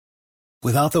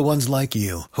Without the ones like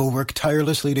you, who work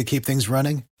tirelessly to keep things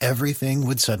running, everything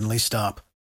would suddenly stop.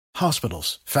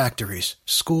 Hospitals, factories,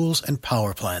 schools, and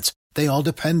power plants, they all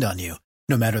depend on you.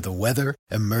 No matter the weather,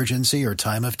 emergency, or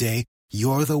time of day,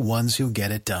 you're the ones who get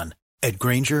it done. At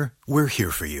Grainger, we're here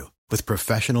for you with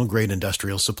professional-grade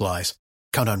industrial supplies.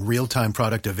 Count on real-time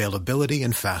product availability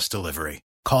and fast delivery.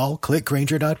 Call,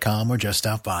 clickgrainger.com, or just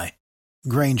stop by.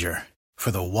 Grainger, for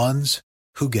the ones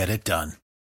who get it done.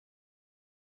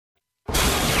 In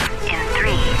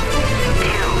 3, 2,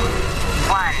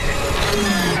 1.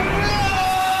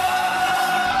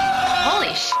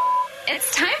 Holy sh!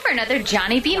 It's time for another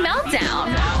Johnny B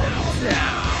Meltdown.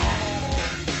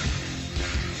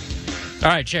 All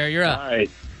right, Cherry, you're up. All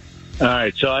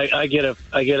right. So I get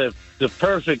the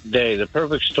perfect day, the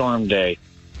perfect storm day,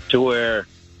 to where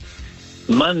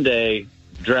Monday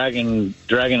dragging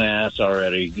ass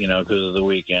already, because of the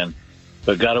weekend,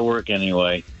 but got to work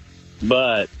anyway.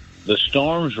 But the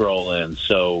storms roll in,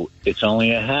 so it's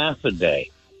only a half a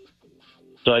day.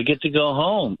 So I get to go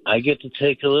home. I get to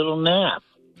take a little nap.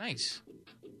 Nice.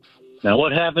 Now,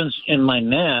 what happens in my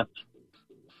nap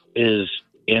is,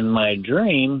 in my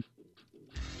dream,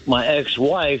 my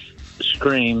ex-wife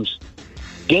screams,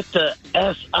 "Get the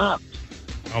F up."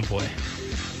 Oh, boy.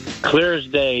 Clear as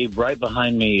day, right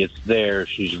behind me, it's there.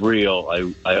 She's real.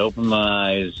 I open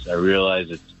my eyes. I realize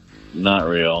it's not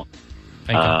real.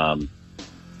 Thank you.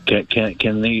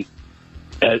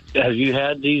 Have you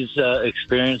had these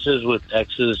experiences with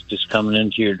exes just coming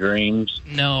into your dreams?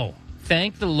 No.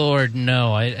 Thank the Lord,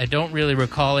 no. I don't really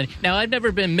recall any. Now, I've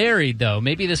never been married, though.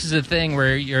 Maybe this is a thing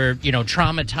where you're,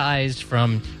 traumatized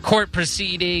from court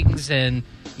proceedings and,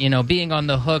 being on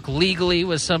the hook legally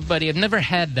with somebody. I've never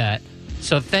had that.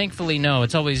 So thankfully, no.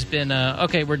 It's always been,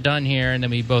 okay, we're done here, and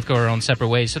then we both go our own separate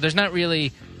ways. So there's not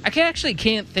really... I can't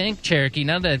think, Cherokee,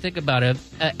 now that I think about it,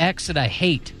 an ex that I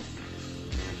hate.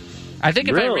 I think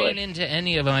if Really? I ran into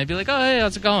any of them, I'd be like, oh, hey,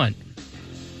 how's it going?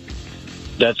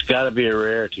 That's got to be a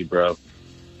rarity, bro.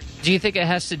 Do you think it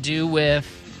has to do with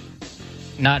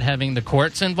not having the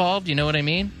courts involved? You know what I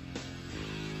mean?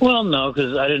 Well, no,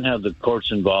 because I didn't have the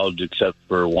courts involved except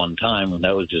for one time, and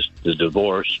that was just the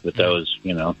divorce. But that was,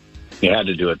 you had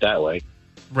to do it that way.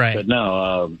 Right. But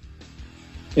no,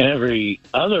 in every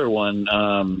other one,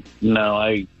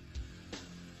 no,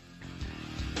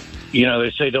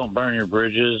 they say don't burn your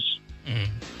bridges,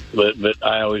 but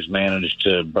I always managed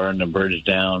to burn the bridge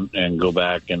down and go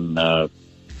back and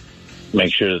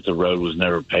make sure that the road was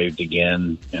never paved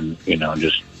again, and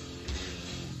just.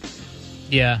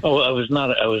 Yeah. Oh, I was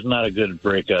not a good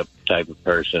breakup type of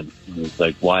person. It was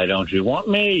like, why don't you want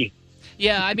me?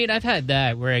 Yeah, I mean, I've had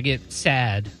that where I get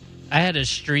sad. I had a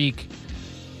streak.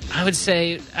 I would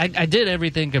say I did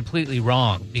everything completely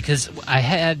wrong because I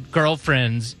had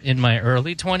girlfriends in my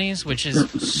early 20s, which is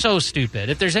so stupid.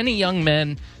 If there's any young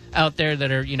men out there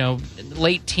that are,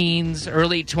 late teens,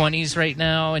 early 20s right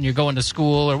now, and you're going to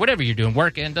school or whatever you're doing,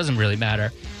 working, doesn't really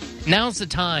matter. Now's the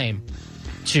time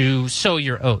to sow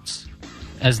your oats,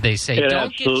 as they say.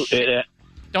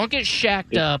 Don't get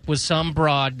shacked up with some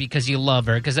broad because you love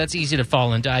her, because that's easy to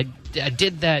fall into. I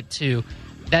did that too.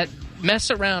 That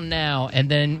mess around now, and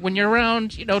then when you're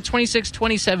around 26,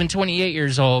 27, 28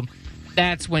 years old,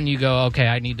 that's when you go, okay,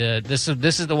 I need to this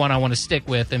is the one I want to stick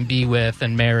with and be with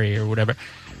and marry or whatever.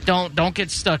 Don't get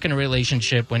stuck in a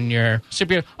relationship when you're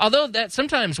super, although that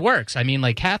sometimes works. I mean,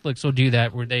 like Catholics will do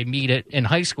that where they meet it in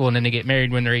high school and then they get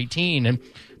married when they're 18, and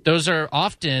those are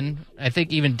often, I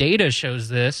think even data shows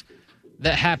this,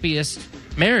 the happiest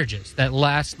marriages that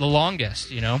last the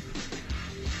longest, It's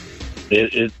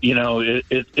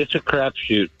a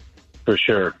crapshoot for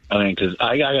sure. I mean, because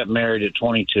I got married at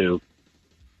 22.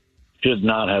 Should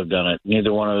not have done it.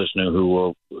 Neither one of us knew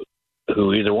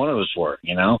who either one of us were.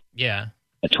 Yeah.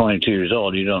 At 22 years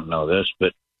old, you don't know this,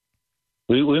 but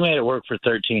we made it work for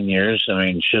 13 years. I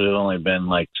mean, should have only been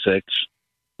like 6,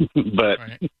 but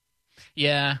Right.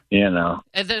 Yeah.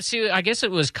 And see, I guess it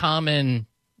was common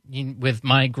with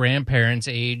my grandparents'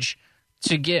 age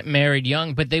to get married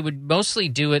young, but they would mostly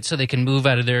do it so they can move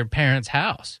out of their parents'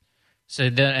 house.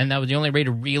 And that was the only way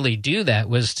to really do that,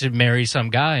 was to marry some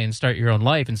guy and start your own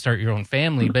life and start your own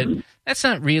family. But that's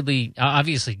not really,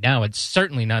 obviously now it's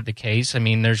certainly not the case. I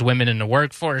mean, there's women in the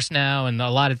workforce now, and a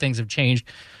lot of things have changed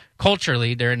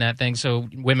culturally during that thing. So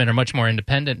women are much more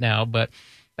independent now. But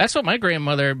that's what my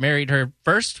grandmother married her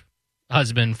first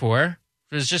husband for,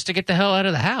 was just to get the hell out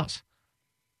of the house.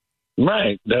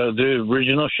 Right, the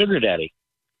original sugar daddy.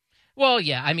 Well,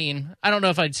 yeah, I mean, I don't know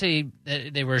if I'd say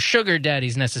that they were sugar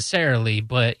daddies necessarily,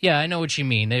 but yeah, I know what you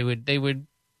mean. They would, go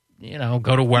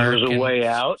to work. There was a way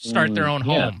out. Start their own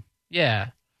home. Yeah.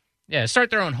 Yeah, start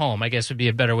their own home, I guess would be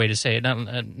a better way to say it.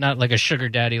 Not like a sugar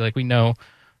daddy like we know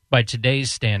by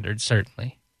today's standards,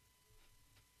 certainly.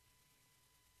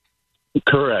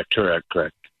 Correct.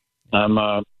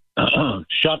 I'm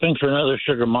shopping for another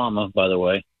sugar mama, by the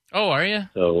way. Oh, are you?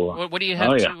 So, what do you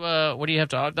have to? What do you have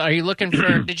to? Are you looking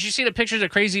for? Did you see the pictures of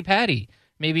Crazy Patty?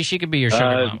 Maybe she could be your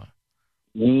sugar mama.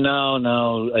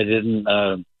 No, I didn't.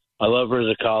 I love her as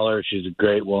a caller. She's a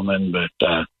great woman, but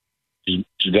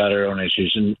she's got her own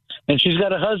issues, and she's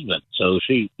got a husband, so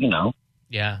she,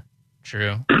 Yeah,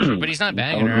 true. But he's not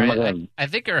banging her. I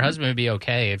think her husband would be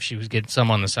okay if she was getting some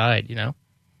on the side.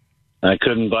 I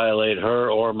couldn't violate her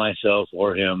or myself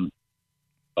or him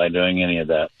by doing any of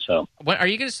that. So, are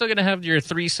you still going to have your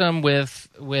threesome with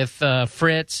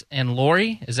Fritz and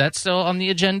Lori? Is that still on the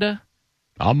agenda?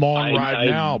 I'm on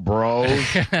now, bro.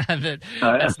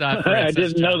 That's not Fritz. I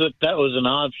didn't know that was an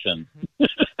option.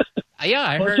 Yeah,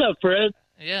 I heard. What's up, Fred?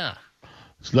 Yeah.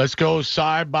 Let's go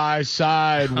side by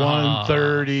side,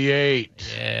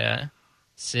 138. Yeah.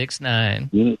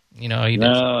 6'9".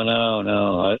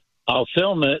 No. I'll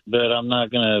film it, but I'm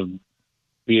not going to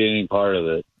be any part of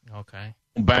it. Okay.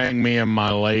 Bang me and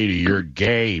my lady. You're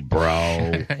gay,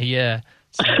 bro. Yeah.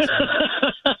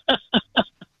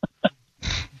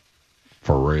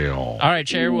 For real. All right,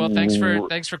 Cher. Well, thanks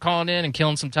for calling in and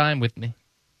killing some time with me.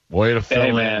 Way to fill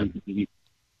in. Man.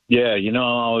 Yeah, I'm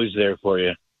always there for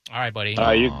you. All right, buddy. All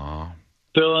right, you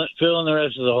fill in the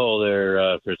rest of the hole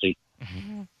there, Fritzy.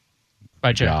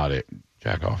 Bye, Cher. Got it.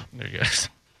 Jack off. There you go.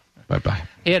 Bye-bye.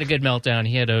 He had a good meltdown.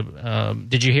 He had a.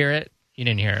 Did you hear it? You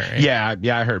didn't hear it, right?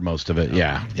 Yeah, I heard most of it.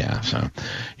 Yeah. So,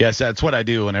 yes, that's what I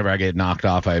do whenever I get knocked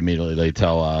off. I immediately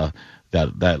tell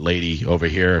that lady over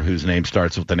here whose name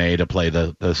starts with an A to play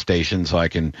the station so I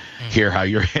can hear how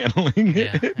you're handling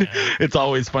it. Yeah. It's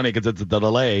always funny because it's the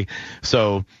delay.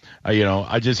 So,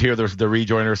 I just hear the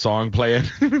Rejoiner song playing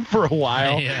for a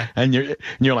while, and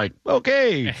you're like,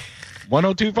 okay.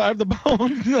 102.5 The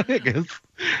Bone.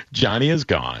 Johnny is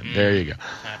gone. There you go.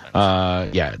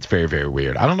 Yeah, it's very, very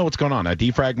weird. I don't know what's going on. I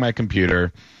defrag my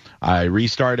computer. I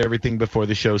restart everything before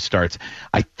the show starts.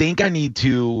 I think I need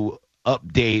to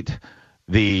update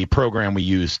the program we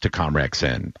use to Comrex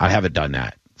in. I haven't done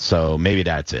that. So maybe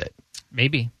that's it.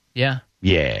 Maybe. Yeah.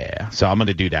 Yeah. So I'm going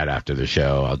to do that after the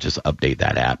show. I'll just update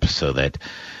that app so that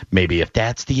maybe if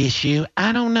that's the issue,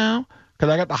 I don't know.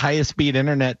 Because I got the highest speed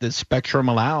internet that Spectrum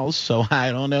allows, so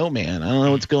I don't know, man. I don't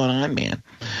know what's going on, man.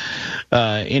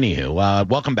 Anywho,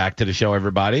 welcome back to the show,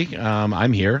 everybody.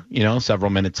 I'm here, several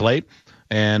minutes late,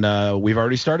 and we've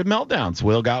already started Meltdowns.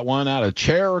 Will got one out of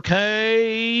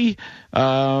Cherokee.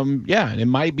 And it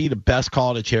might be the best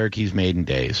call to Cherokee's made in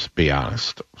days, be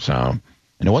honest. So, and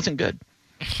it wasn't good.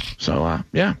 So,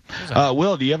 yeah.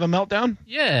 Will, do you have a meltdown?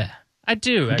 Yeah, I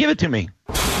do. Give it to me.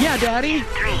 Yeah, Daddy.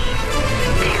 3, 2,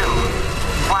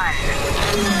 1.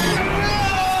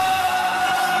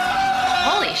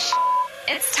 Holy sh!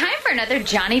 It's time for another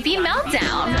Johnny B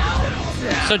meltdown.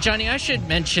 So, Johnny, I should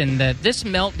mention that this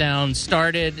meltdown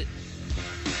started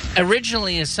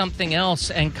originally as something else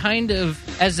and kind of,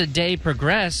 as the day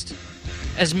progressed,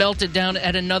 has melted down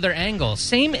at another angle.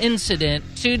 Same incident,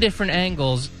 two different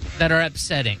angles that are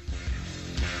upsetting.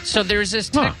 So there's this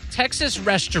Texas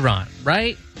restaurant,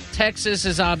 right? Texas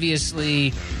is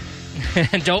obviously...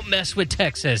 don't mess with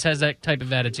Texas, has that type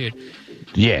of attitude.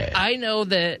 Yeah. I know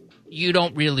that you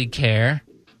don't really care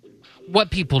what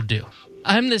people do.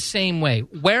 I'm the same way.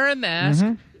 Wear a mask,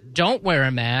 don't wear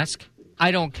a mask,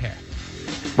 I don't care.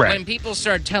 Right. When people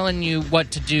start telling you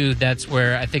what to do, that's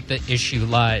where I think the issue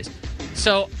lies.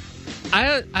 So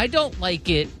I don't like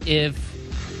it if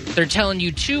they're telling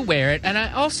you to wear it, and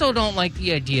I also don't like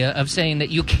the idea of saying that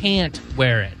you can't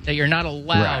wear it, that you're not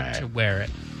allowed to wear it.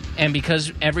 And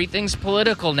because everything's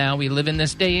political now, we live in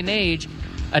this day and age,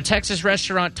 a Texas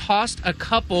restaurant tossed a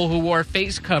couple who wore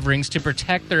face coverings to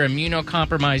protect their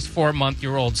immunocompromised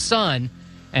 4-month-old son,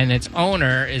 and its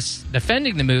owner is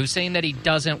defending the move, saying that he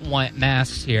doesn't want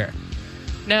masks here.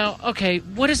 Now, okay,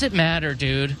 what does it matter,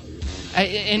 dude?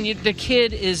 The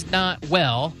kid is not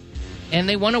well, and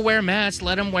they want to wear masks,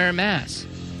 let them wear a mask.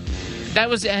 That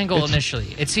was the angle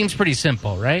initially. It seems pretty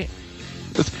simple, right?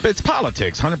 It's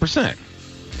politics, 100%.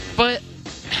 But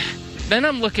then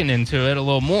I'm looking into it a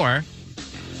little more,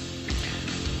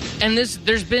 and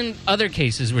there's been other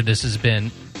cases where this has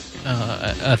been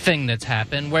a thing that's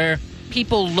happened, where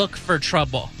people look for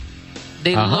trouble.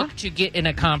 They look to get in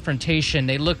a confrontation.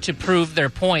 They look to prove their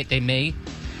point. They may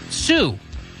sue.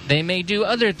 They may do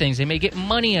other things. They may get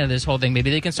money out of this whole thing.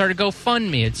 Maybe they can start a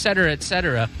GoFundMe, et cetera, et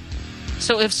cetera.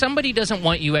 So if somebody doesn't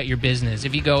want you at your business,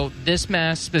 if you go, this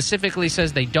mask specifically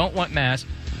says they don't want masks,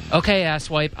 Okay,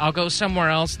 asswipe, I'll go somewhere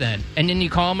else then. And then you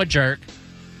call him a jerk,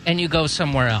 and you go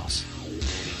somewhere else.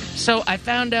 So I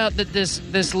found out that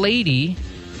this lady,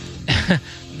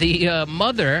 the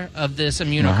mother of this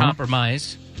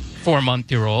immunocompromised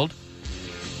 4-month-old,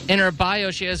 in her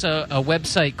bio, she has a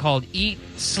website called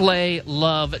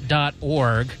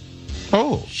eatslaylove.org.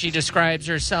 Oh. She describes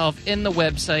herself in the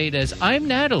website as, I'm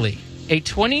Natalie, a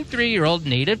 23-year-old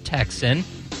native Texan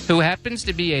who happens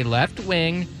to be a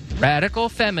left-wing radical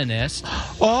feminist.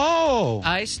 Oh.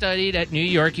 I studied at New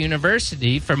York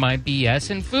University for my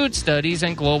BS in food studies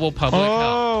and global public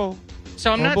health.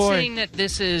 So I'm not saying that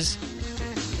this is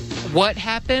what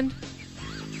happened,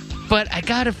 but I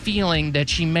got a feeling that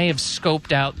she may have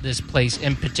scoped out this place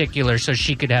in particular so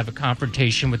she could have a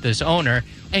confrontation with this owner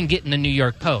and get in the New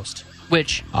York Post,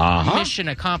 which mission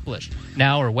accomplished.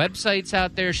 Now her website's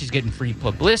out there. She's getting free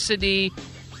publicity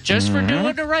just for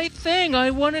doing the right thing. I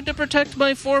wanted to protect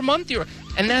my 4-month-old.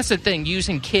 And that's the thing,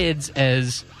 using kids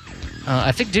as...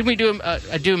 I think, did we do a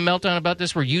meltdown about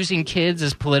this? We're using kids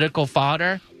as political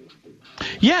fodder?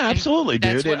 Yeah, absolutely,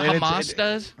 dude. That's what Hamas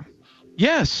does?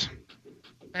 Yes.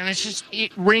 And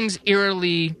it rings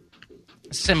eerily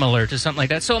similar to something like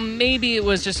that. So maybe it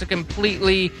was just a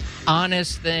completely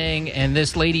honest thing, and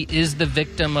this lady is the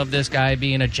victim of this guy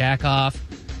being a jack-off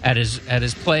at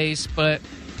his place. But,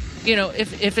 you know,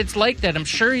 if it's like that, I'm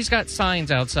sure he's got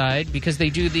signs outside, because they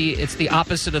do it's the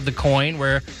opposite of the coin,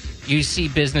 where you see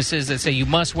businesses that say you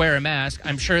must wear a mask.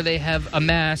 I'm sure they have a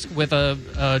mask with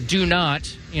a do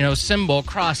not, symbol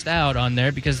crossed out on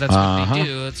there, because that's what they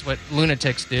do. It's what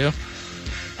lunatics do.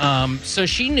 So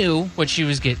she knew what she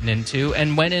was getting into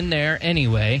and went in there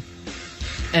anyway.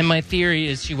 And my theory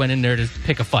is she went in there to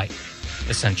pick a fight,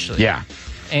 essentially. Yeah.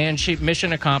 And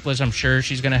mission accomplished. I'm sure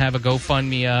she's going to have a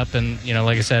GoFundMe up and,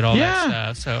 like I said, all that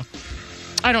stuff. So,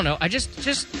 I don't know. I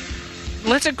just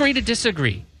let's agree to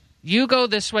disagree. You go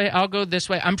this way, I'll go this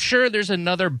way. I'm sure there's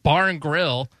another bar and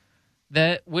grill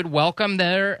that would welcome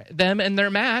them and their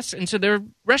masks into their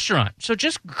restaurant. So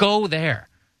just go there.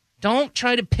 Don't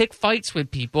try to pick fights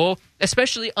with people,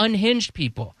 especially unhinged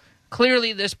people.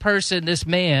 Clearly this person, this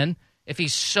man, if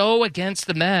he's so against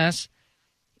the mask,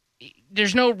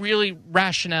 there's no really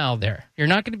rationale there. You're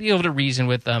not going to be able to reason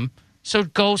with them. So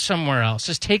go somewhere else.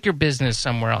 Just take your business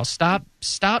somewhere else. Stop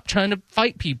trying to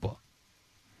fight people.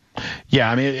 Yeah,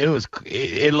 I mean,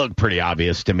 it looked pretty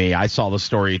obvious to me. I saw the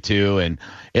story too, and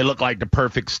it looked like the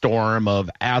perfect storm of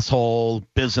asshole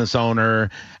business owner,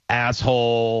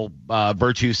 asshole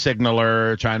virtue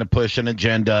signaler trying to push an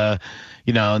agenda,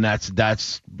 and that's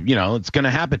it's going to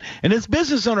happen. And this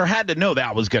business owner had to know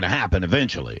that was going to happen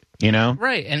eventually,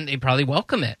 Right, and they probably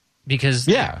welcome it because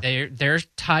they're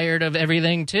tired of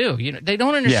everything too. They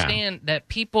don't understand that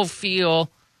people feel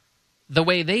the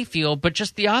way they feel, but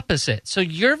just the opposite. So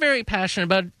you're very passionate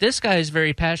about it. This guy is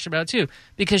very passionate about it too,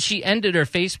 because she ended her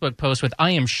Facebook post with,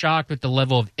 I am shocked with the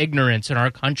level of ignorance in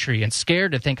our country and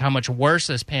scared to think how much worse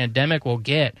this pandemic will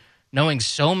get, knowing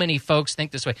so many folks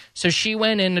think this way. So she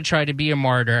went in to try to be a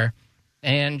martyr,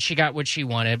 and she got what she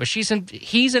wanted. But he's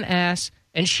an ass,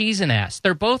 and she's an ass.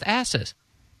 They're both asses.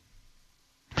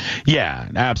 Yeah,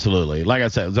 absolutely. Like I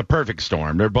said, it was a perfect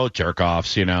storm. They're both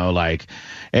jerk-offs, and I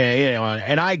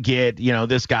get,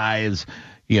 this guy is,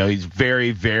 he's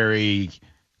very, very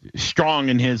strong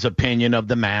in his opinion of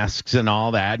the masks and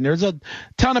all that. And there's a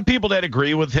ton of people that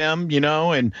agree with him,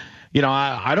 and,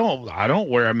 I don't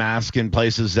wear a mask in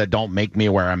places that don't make me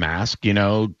wear a mask,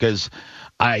 because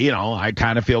I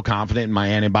kind of feel confident in my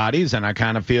antibodies, and I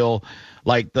kind of feel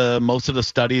like most of the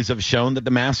studies have shown that the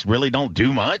masks really don't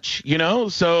do much,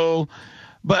 so,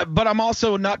 but I'm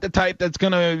also not the type that's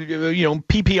going to,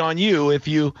 pee on you if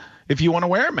you want to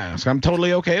wear a mask. I'm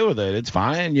totally okay with it. It's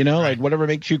fine, like whatever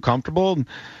makes you comfortable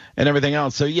and everything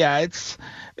else. So yeah, it's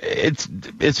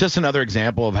just another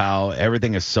example of how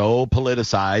everything is so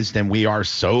politicized and we are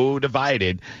so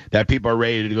divided that people are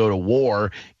ready to go to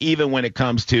war, even when it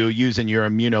comes to using your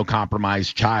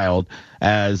immunocompromised child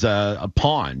as a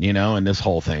pawn, in this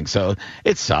whole thing. So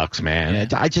it sucks, man. Yeah.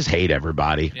 I just hate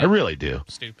everybody. Yeah. I really do.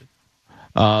 Stupid.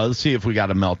 Let's see if we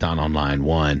got a meltdown on line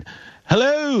one.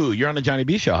 Hello, you're on the Johnny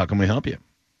B Show. How can we help you?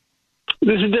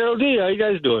 This is Daryl D. How you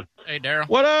guys doing? Hey, Daryl.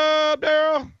 What up,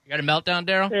 Daryl? You got a meltdown,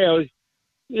 Daryl? Hey, I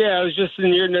was just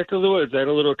in your neck of the woods. I had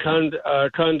a little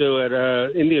condo at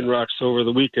Indian Rocks over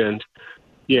the weekend.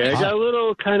 Yeah, I got a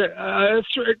little kind of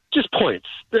just points,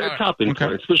 topping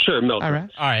points, but sure, meltdown.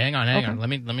 All right, hang on. Let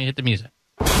me hit the music.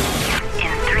 In 3, 2,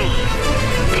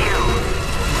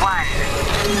 1.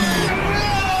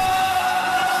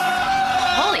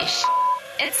 Holy sh!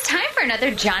 It's time for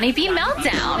another Johnny B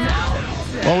meltdown.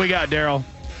 What we got, Daryl?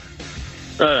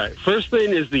 All right, first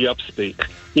thing is the upspeak.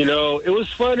 You know, it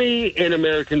was funny in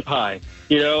American Pie.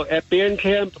 You know, at band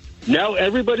camp, now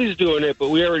everybody's doing it, but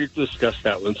we already discussed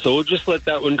that one. So we'll just let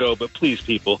that one go. But please,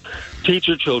 people, teach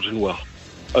your children well.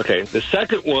 Okay, the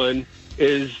second one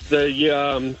is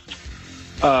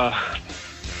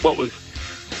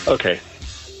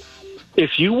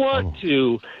if you want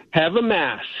to have a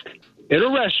mask in a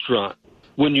restaurant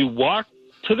when you walk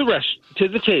to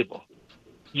the table,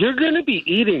 you're going to be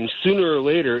eating sooner or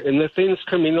later, and the thing's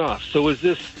coming off. So is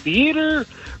this theater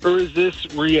or is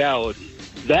this reality?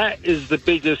 That is the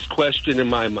biggest question in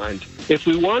my mind. If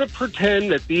we want to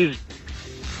pretend that these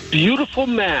beautiful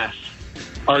masks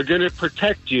are going to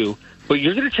protect you, but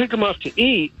you're going to take them off to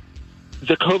eat,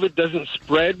 the COVID doesn't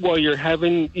spread while you're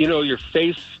having, you know, your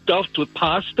face stuffed with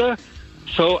pasta.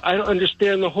 So I don't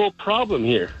understand the whole problem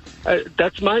here.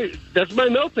 That's my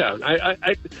meltdown.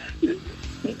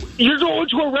 You're going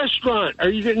to a restaurant. Are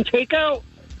you getting takeout?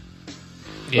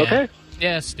 Yeah. Okay.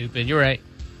 Yeah, stupid. You're right.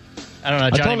 I don't know. I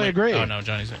totally agree. Oh, no,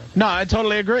 Johnny's. No, I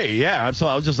totally agree. Yeah,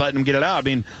 absolutely. I was just letting him get it out. I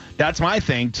mean, that's my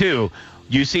thing, too.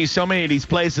 You see so many of these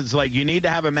places, like, you need to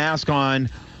have a mask on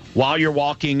while you're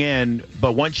walking in,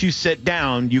 but once you sit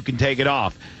down, you can take it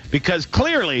off. Because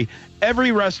clearly,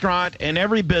 every restaurant and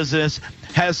every business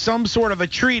has some sort of a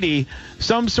treaty,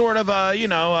 some sort of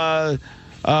a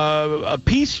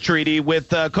peace treaty with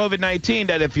COVID-19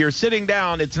 that if you're sitting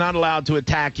down, it's not allowed to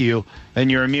attack you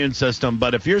and your immune system.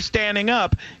 But if you're standing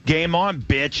up, game on,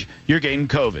 bitch, you're getting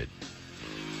COVID.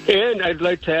 And I'd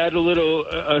like to add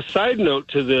a side note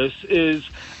to this is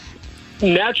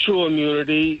natural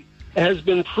immunity has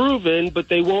been proven, but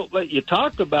they won't let you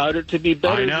talk about it, to be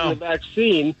better than the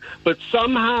vaccine. But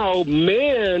somehow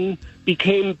man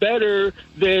became better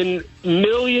than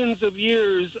millions of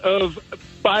years of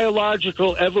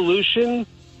biological evolution.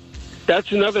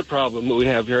 That's another problem that we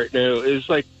have right now is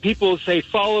like people say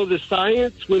follow the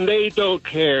science when they don't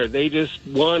care. They just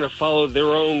want to follow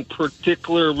their own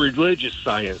particular religious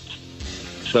science.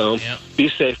 So Be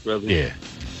safe, brother. Yeah.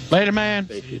 Later, man.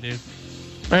 See you, dude.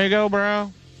 There you go,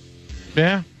 bro.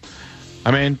 Yeah.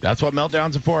 I mean, that's what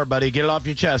meltdowns are for, buddy. Get it off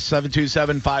your chest.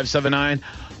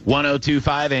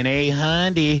 727-579-1025 and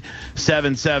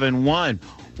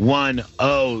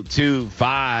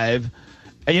 800-771-1025.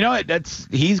 And you know what?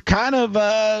 He's kind of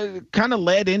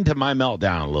led into my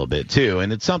meltdown a little bit too,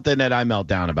 and it's something that I melt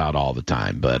down about all the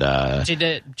time. But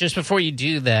just before you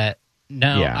do that,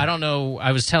 I don't know.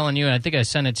 I was telling you, and I think I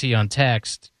sent it to you on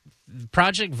text.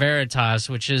 Project Veritas,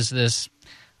 which is this.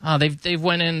 They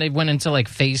went into like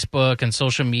Facebook and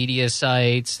social media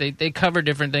sites. They cover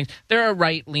different things. They're a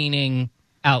right-leaning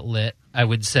outlet, I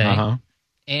would say. Uh-huh.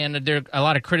 And there a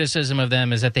lot of criticism of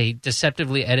them is that they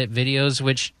deceptively edit videos,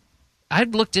 which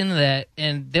I've looked into that,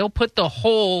 and they'll put the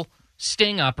whole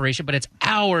sting operation, but it's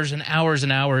hours and hours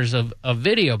and hours of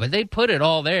video. But they put it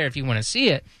all there if you want to see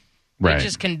it. Right. They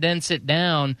just condense it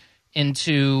down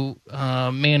into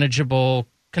manageable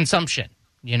consumption,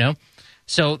 you know?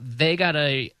 So they got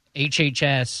a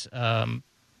HHS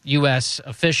U.S.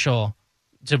 official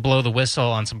to blow the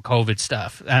whistle on some COVID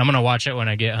stuff. I'm going to watch it when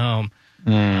I get home.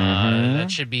 Mm-hmm.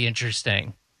 That should be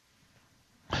interesting.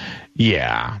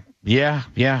 Yeah. It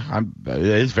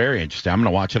is very interesting. I'm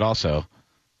going to watch it also.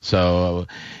 So,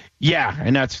 yeah,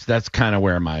 and that's kind of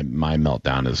where my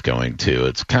meltdown is going to.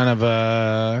 It's kind of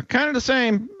the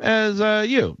same as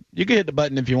you. You can hit the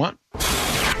button if you want. In 3, 2,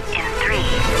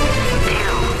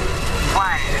 1.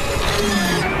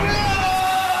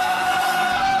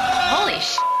 Holy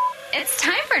sh! It's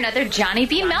time for another Johnny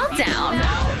B meltdown.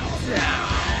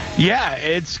 Yeah,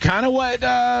 it's kind of what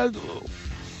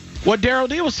Daryl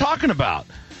D was talking about.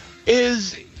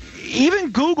 Is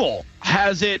even Google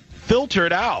has it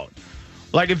filtered out.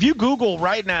 Like if you Google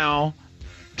right now,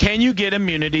 can you get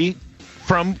immunity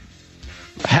from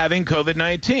having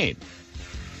COVID-19?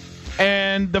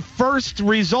 And the first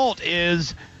result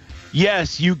is,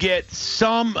 yes, you get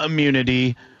some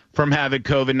immunity from having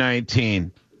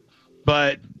COVID-19,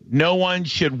 but no one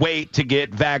should wait to get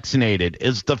vaccinated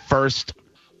is the first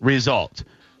result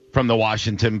from the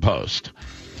Washington Post.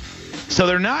 So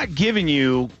they're not giving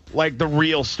you, like, the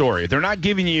real story. They're not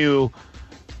giving you,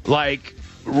 like,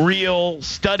 real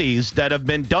studies that have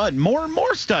been done. More and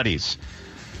more studies.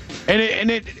 And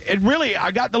it really,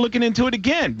 I got to looking into it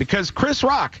again because Chris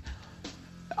Rock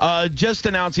just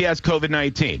announced he has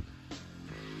COVID-19.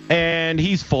 And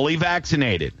he's fully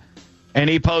vaccinated. And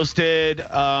he posted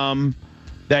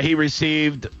that he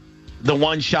received the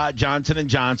one-shot Johnson &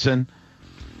 Johnson.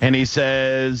 And he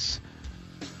says,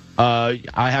 I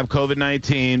have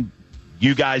COVID-19.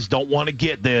 You guys don't want to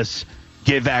get this.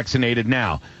 Get vaccinated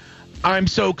now. I'm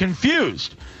so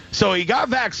confused So he got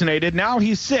vaccinated. Now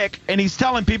he's sick, and he's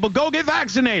telling people, go get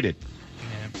vaccinated.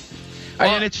 Yeah.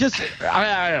 Well, and it's just,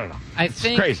 I don't know. It's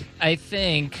crazy. I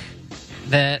think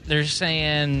that they're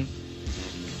saying,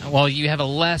 well, you have a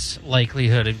less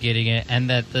likelihood of getting it, and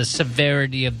that the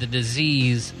severity of the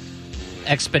disease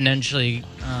exponentially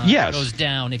goes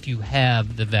down if you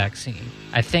have the vaccine.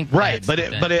 I think right, but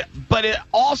it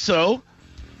also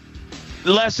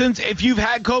lessens if you've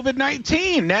had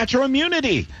COVID-19, natural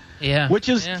immunity. Yeah, which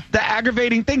is the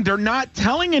aggravating thing. They're not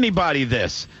telling anybody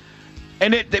this,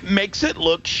 and it makes it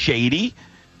look shady,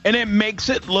 and it makes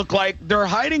it look like they're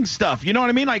hiding stuff. You know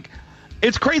what I mean? Like,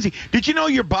 it's crazy. Did you know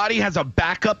your body has a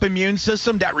backup immune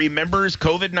system that remembers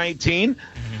COVID-19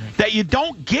 that you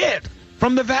don't get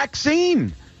from the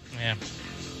vaccine? Yeah.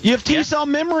 You have T-cell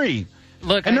memory.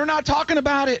 Look, and they're not talking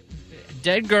about it.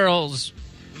 Dead girl's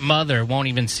mother won't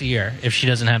even see her if she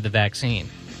doesn't have the vaccine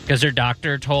because her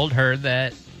doctor told her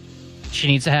that she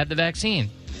needs to have the vaccine,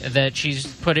 that she's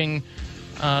putting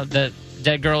that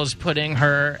dead girl is putting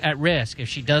her at risk if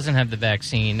she doesn't have the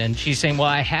vaccine. And she's saying, well,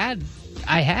 I had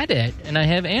it, and I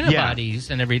have antibodies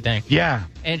and everything. Yeah.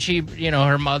 And she,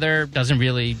 her mother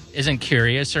isn't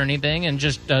curious or anything, and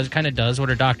just does what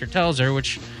her doctor tells her,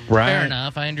 which, fair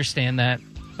enough, I understand that.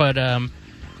 But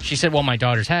she said, well, my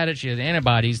daughter's had it, she has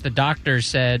antibodies. The doctor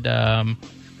said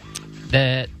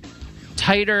that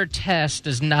titer test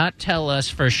does not tell us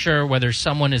for sure whether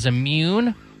someone is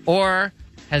immune or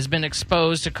has been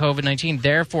exposed to COVID-19.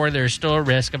 Therefore, there's still a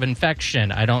risk of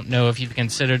infection. I don't know if you've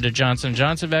considered the Johnson &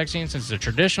 Johnson vaccine since it's a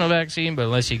traditional vaccine, but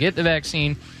unless you get the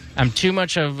vaccine, I'm too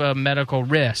much of a medical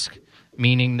risk,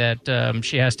 meaning that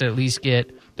she has to at least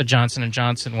get the Johnson &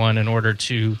 Johnson one in order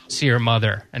to see her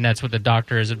mother. And that's what the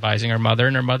doctor is advising her mother,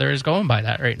 and her mother is going by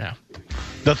that right now.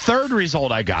 The third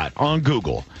result I got on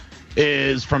Google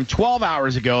is from 12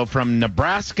 hours ago from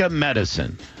Nebraska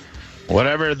Medicine.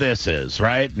 Whatever this is,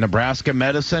 right? Nebraska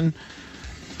Medicine.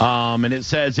 And it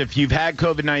says, if you've had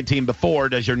COVID-19 before,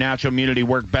 does your natural immunity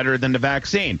work better than the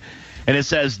vaccine? And it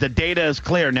says the data is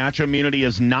clear. Natural immunity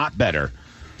is not better.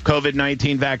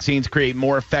 COVID-19 vaccines create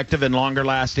more effective and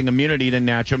longer-lasting immunity than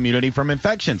natural immunity from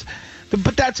infections.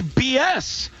 But that's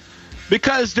BS,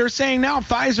 because they're saying now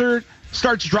Pfizer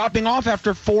starts dropping off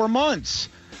after 4 months.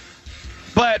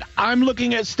 But I'm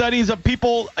looking at studies of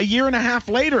people a year and a half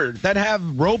later that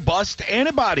have robust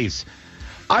antibodies.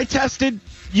 I tested,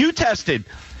 you tested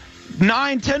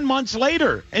 9-10 months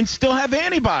later and still have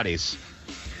antibodies.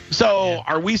 So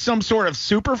are we some sort of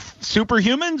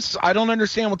superhumans? I don't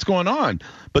understand what's going on.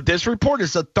 But this report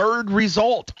is the third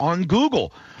result on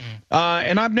Google.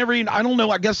 And I don't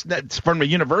know, I guess that's from the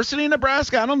University of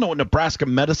Nebraska. I don't know what Nebraska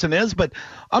Medicine is, but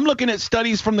I'm looking at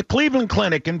studies from the Cleveland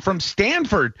Clinic and from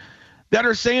Stanford that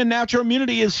are saying natural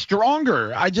immunity is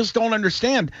stronger. I just don't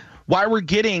understand why we're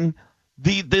getting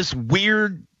this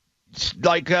weird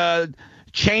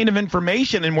chain of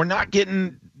information and we're not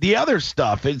getting the other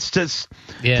stuff. It's just,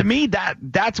 to me,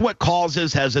 that's what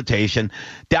causes hesitation.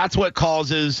 That's what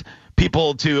causes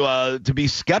people to be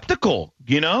skeptical.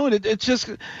 It's just,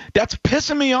 that's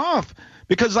pissing me off.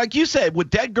 Because like you said, with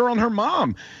Dead Girl and her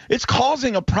mom, it's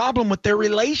causing a problem with their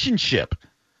relationship.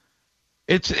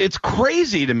 It's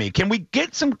crazy to me. Can we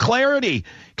get some clarity?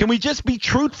 Can we just be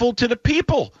truthful to the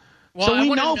people so we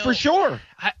know for sure?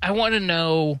 I want to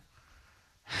know,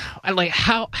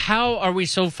 how are we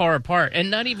so far apart?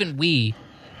 And not even we,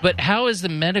 but how is the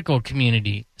medical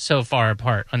community so far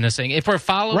apart on this thing? If we're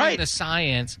following the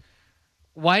science,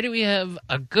 why do we have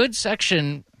a good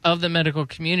section of the medical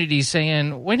community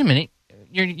saying, wait a minute,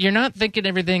 you're not thinking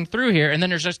everything through here? And then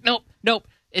there's just, nope.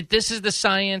 This is the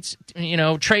science,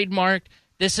 trademarked.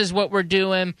 This is what we're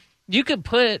doing. You could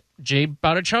put Jay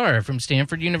Bhattacharya from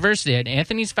Stanford University at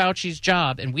Anthony Fauci's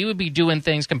job, and we would be doing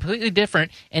things completely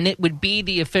different, and it would be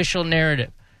the official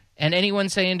narrative. And anyone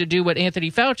saying to do what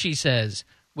Anthony Fauci says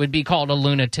would be called a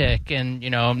lunatic and,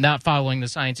 not following the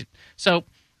science. So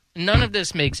none of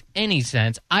this makes any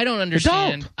sense. I don't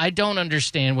understand. I don't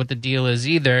understand what the deal is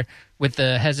either with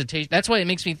the hesitation. That's why it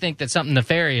makes me think that something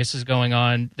nefarious is going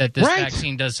on, that this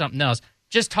vaccine does something else.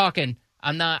 Just talking.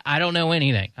 I don't know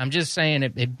anything. I'm just saying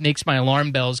it makes my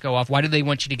alarm bells go off. Why do they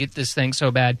want you to get this thing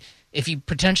so bad if you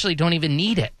potentially don't even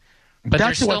need it? But that's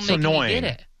they're still what's making annoying. you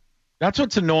get it. That's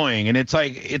what's annoying. And it's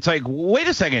like, wait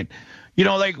a second.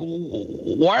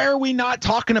 Why are we not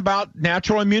talking about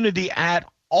natural immunity at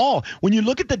all? When you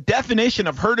look at the definition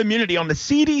of herd immunity on the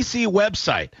CDC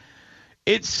website,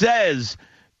 it says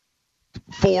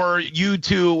for you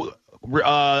to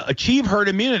achieve herd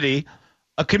immunity,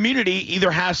 a community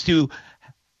either has to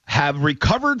have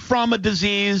recovered from a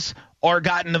disease or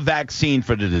gotten a vaccine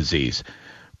for the disease.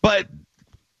 But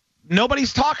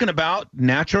nobody's talking about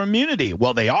natural immunity.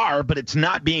 Well, they are, but it's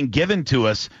not being given to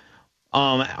us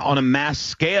on a mass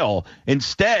scale.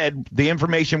 Instead, the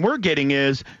information we're getting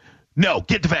is, no,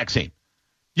 get the vaccine.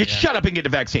 You shut up and get the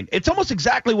vaccine. It's almost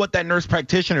exactly what that nurse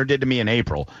practitioner did to me in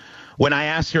April when I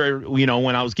asked her,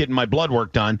 when I was getting my blood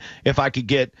work done, if I could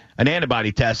get an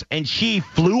antibody test, and she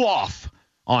flew off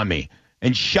on me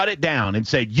and shut it down and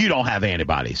said, you don't have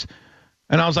antibodies.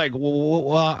 And I was like,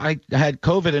 well, I had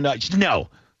COVID. And she said, no,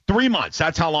 3 months.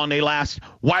 That's how long they last.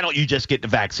 Why don't you just get the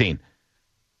vaccine?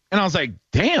 And I was like,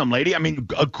 damn, lady. I mean,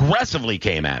 aggressively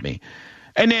came at me.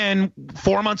 And then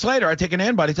 4 months later, I take an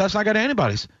antibody test, and I got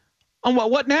antibodies. On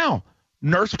what now?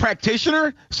 Nurse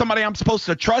practitioner? Somebody I'm supposed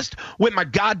to trust with my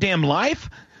goddamn life?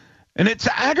 And it's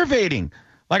aggravating.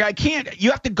 Like, I can't.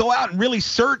 You have to go out and really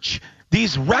search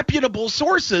these reputable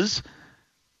sources.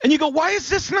 And you go, why is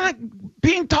this not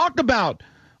being talked about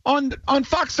on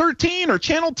Fox 13 or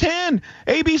Channel 10,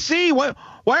 ABC?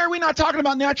 Why are we not talking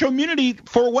about natural immunity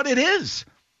for what it is?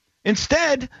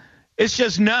 Instead, it's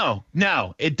just no,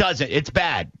 it doesn't. It's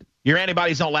bad. Your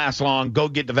antibodies don't last long. Go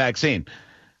get the vaccine.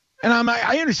 And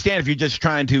I understand if you're just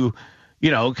trying to,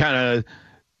 kind of,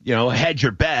 hedge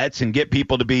your bets and get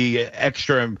people to be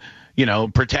extra,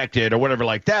 protected or whatever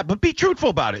like that. But be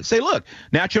truthful about it. Say, look,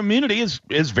 natural immunity is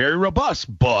very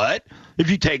robust. But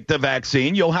if you take the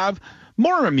vaccine, you'll have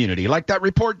more immunity. Like that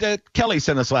report that Kelly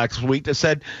sent us last week that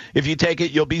said if you take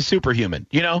it, you'll be superhuman.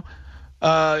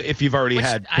 If you've already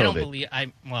had COVID. I don't believe.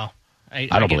 I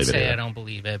don't believe it. I don't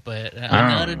believe it, but I'm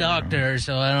not a doctor,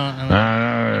 so I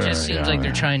don't. It just seems like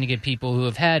they're trying to get people who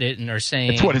have had it and are saying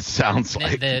that's what it sounds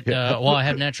like. That I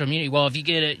have natural immunity. Well, if you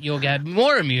get it, you'll get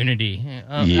more immunity.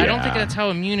 I don't think that's how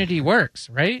immunity works,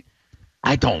 right?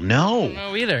 I don't know. I don't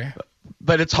know either.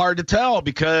 But it's hard to tell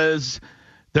because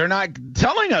they're not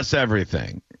telling us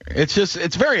everything. It's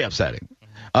very upsetting.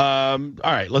 All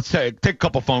right, let's take a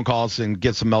couple phone calls and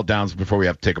get some meltdowns before we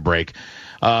have to take a break.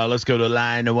 Let's go to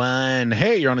line one.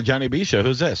 Hey, you're on the Johnny B Show.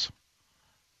 Who's this?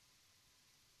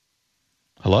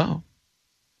 Hello?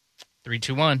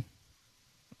 321.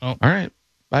 Oh. All right.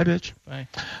 Bye, bitch. Bye.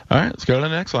 All right, let's go to the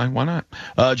next line. Why not?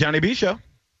 Johnny B Show.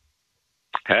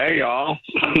 Hey, y'all.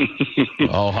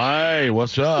 Oh, hi.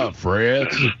 What's up,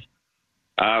 Fritz?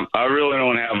 I really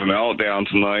don't have a meltdown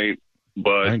tonight,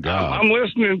 but I'm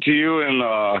listening to you, and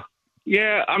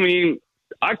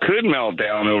I could melt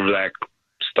down over that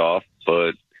stuff,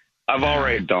 but I've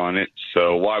already done it,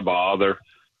 so why bother?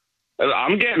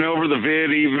 I'm getting over the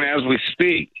vid even as we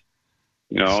speak.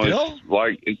 Still? It's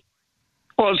like,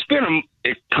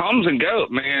 it comes and goes,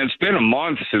 man. It's been a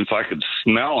month since I could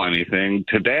smell anything.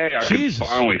 Today I could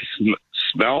finally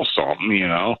smell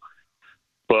something,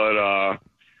 But,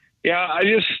 I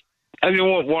just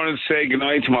wanted to say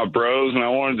goodnight to my bros, and I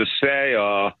wanted to say,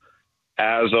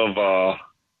 as of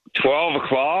 12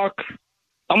 o'clock,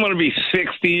 I'm going to be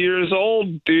 60 years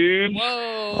old, dude.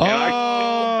 Whoa.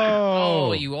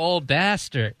 Oh, you old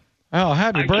bastard. Oh,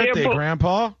 happy birthday,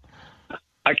 Grandpa.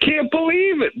 I can't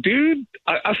believe it, dude.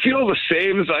 I feel the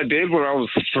same as I did when I was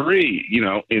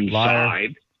 3, inside. Liar.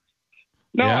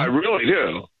 No, I really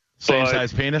do. Same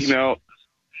size penis?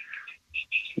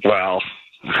 Well,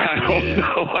 I don't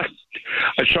know.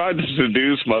 I tried to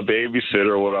seduce my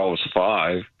babysitter when I was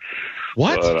 5.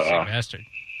 What? But, bastard.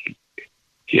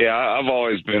 Yeah, I've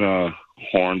always been a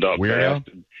horned up weirdo?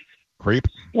 bastard. Creep?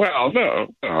 Well,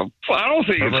 no. I don't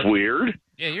think it's weird.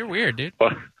 Yeah, you're weird, dude.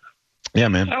 Yeah,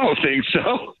 man. I don't think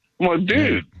so. I'm a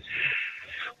dude. Yeah.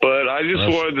 But I just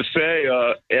wanted to say,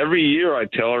 every year I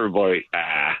tell everybody,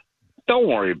 don't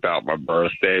worry about my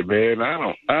birthday, man.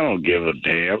 I don't give a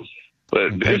damn.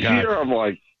 But this year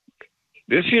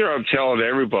I'm telling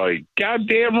everybody,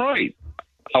 goddamn right.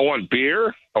 I want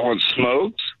beer, I want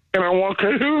smokes, and I want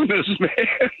kahunas, man.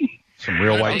 Some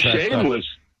real white trash shameless.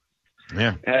 Stuff.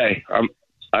 Yeah. Hey,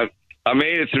 I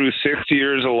made it through 60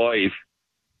 years of life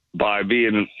by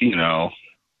being,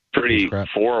 pretty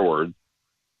forward.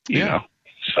 You know.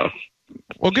 So.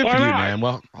 Well, good for you, man.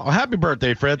 Well, happy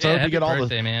birthday, Fritz. I hope you get all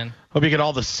hope you get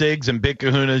all the cigs and big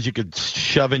kahunas you could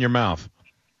shove in your mouth.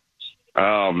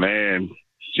 Oh man.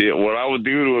 See, what I would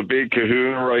do to a big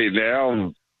kahuna right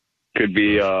now could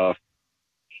be a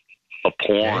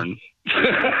porn.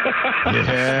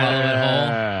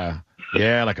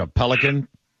 Yeah, like a pelican.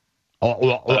 All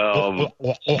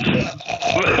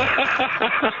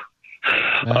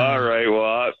right,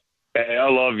 well, hey, I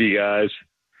love you guys.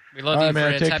 We love you,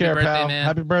 man. Fritz. Take Happy care, birthday, pal. man.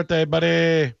 Happy birthday,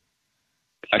 buddy.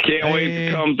 I can't wait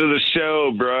to come to the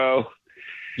show, bro.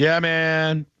 Yeah,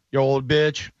 man. You old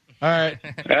bitch. All right.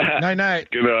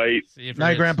 Night-night. Good night. See you,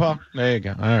 night, Grandpa. There you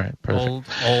go. All right. Perfect.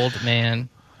 Old man.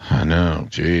 I know.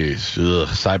 Jeez. Ugh.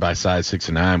 Side by side, 6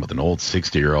 and 9 with an old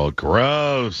 60-year-old.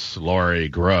 Gross, Lori.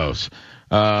 Gross.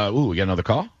 We got another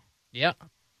call? Yeah.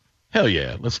 Hell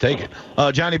yeah. Let's take it.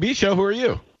 Johnny B. Show, who are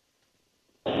you?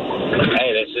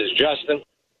 Hey, this is Justin.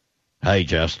 Hey,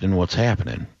 Justin. What's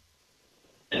happening?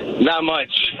 Not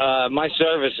much. My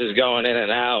service is going in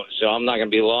and out, so I'm not going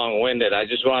to be long-winded. I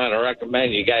just wanted to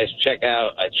recommend you guys check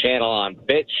out a channel on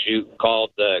BitChute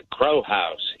called The Crow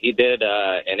House. He did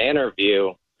an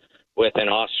interview with an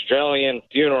Australian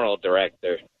funeral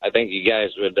director. I think you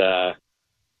guys would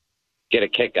get a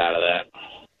kick out of that.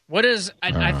 What is?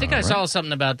 I think I saw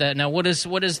something about that. Now, what is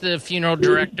the funeral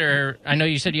director? I know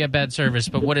you said you have bad service,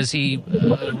 but what does he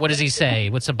say?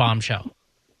 What's a bombshell?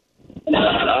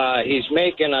 He's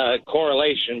making a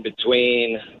correlation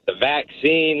between the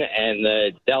vaccine and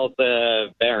the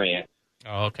Delta variant.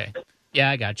 Oh, okay.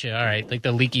 Yeah, I got you. All right, like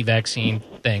the leaky vaccine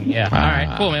thing. Yeah. All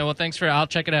right, cool, man. Well, thanks I'll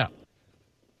check it out.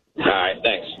 All right,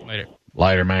 thanks.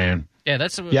 Later, man. Yeah,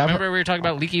 remember we were talking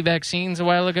about leaky vaccines a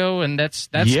while ago, and that's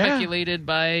speculated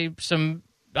by some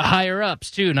higher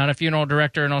ups too, not a funeral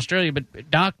director in Australia,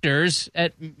 but doctors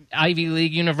at Ivy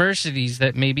League universities,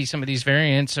 that maybe some of these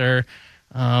variants are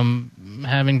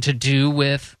having to do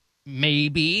with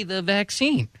maybe the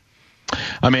vaccine.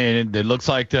 I mean, it looks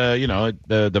like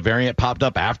the variant popped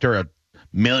up after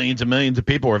millions and millions of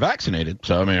people were vaccinated.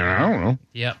 So I mean, I don't know.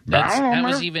 Yeah, that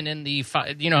was even in the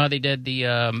how they did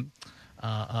the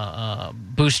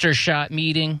booster shot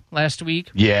meeting last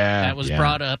week. Yeah, that was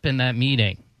brought up in that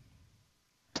meeting.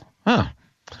 Huh.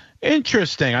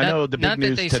 Interesting. I know the big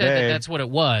news today. Not that they said that's what it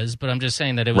was, but I'm just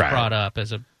saying that it was brought up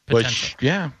as a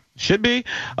potential. Should be.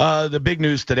 The big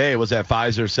news today was that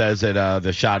Pfizer says that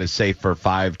the shot is safe for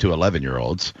 5 to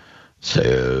 11-year-olds.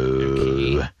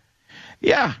 So,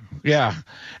 yeah.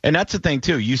 And that's the thing,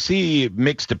 too. You see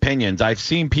mixed opinions. I've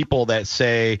seen people that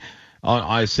say,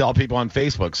 I saw people on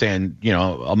Facebook saying,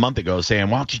 a month ago saying,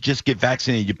 why don't you just get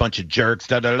vaccinated, you bunch of jerks,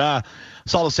 da-da-da. I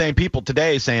saw the same people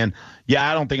today saying, yeah,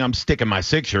 I don't think I'm sticking my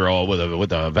 6-year-old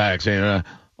with a vaccine.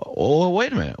 Oh,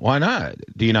 wait a minute. Why not?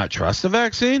 Do you not trust the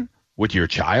vaccine? With your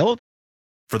child?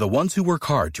 For the ones who work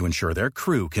hard to ensure their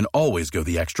crew can always go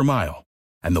the extra mile,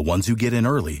 and the ones who get in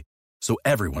early so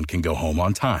everyone can go home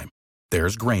on time,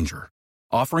 there's Grainger,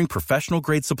 offering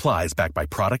professional-grade supplies backed by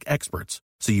product experts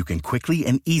so you can quickly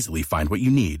and easily find what you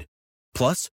need.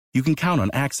 Plus, you can count on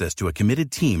access to a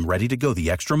committed team ready to go the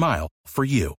extra mile for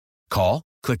you. Call,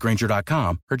 click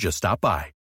Grainger.com, or just stop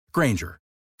by. Grainger,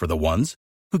 for the ones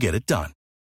who get it done.